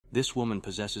This woman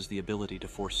possesses the ability to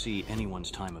foresee anyone's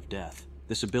time of death.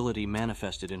 This ability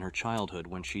manifested in her childhood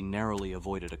when she narrowly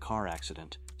avoided a car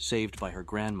accident, saved by her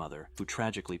grandmother, who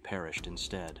tragically perished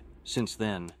instead. Since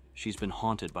then, she's been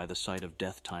haunted by the sight of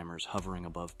death timers hovering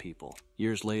above people.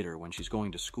 Years later, when she's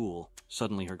going to school,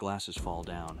 suddenly her glasses fall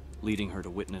down, leading her to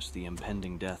witness the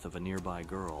impending death of a nearby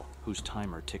girl, whose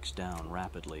timer ticks down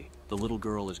rapidly. The little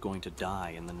girl is going to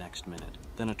die in the next minute.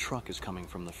 Then a truck is coming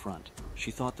from the front.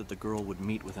 She thought that the girl would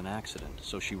meet with an accident,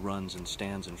 so she runs and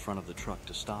stands in front of the truck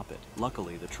to stop it.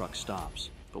 Luckily, the truck stops,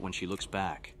 but when she looks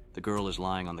back, the girl is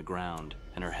lying on the ground,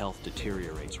 and her health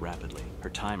deteriorates rapidly. Her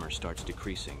timer starts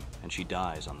decreasing, and she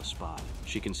dies on the spot.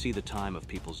 She can see the time of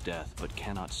people's death, but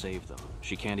cannot save them.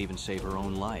 She can't even save her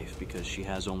own life because she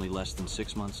has only less than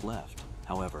 6 months left.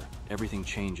 However, everything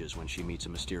changes when she meets a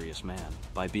mysterious man.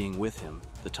 By being with him,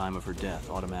 the time of her death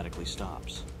automatically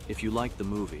stops. If you liked the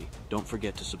movie, don't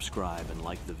forget to subscribe and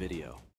like the video.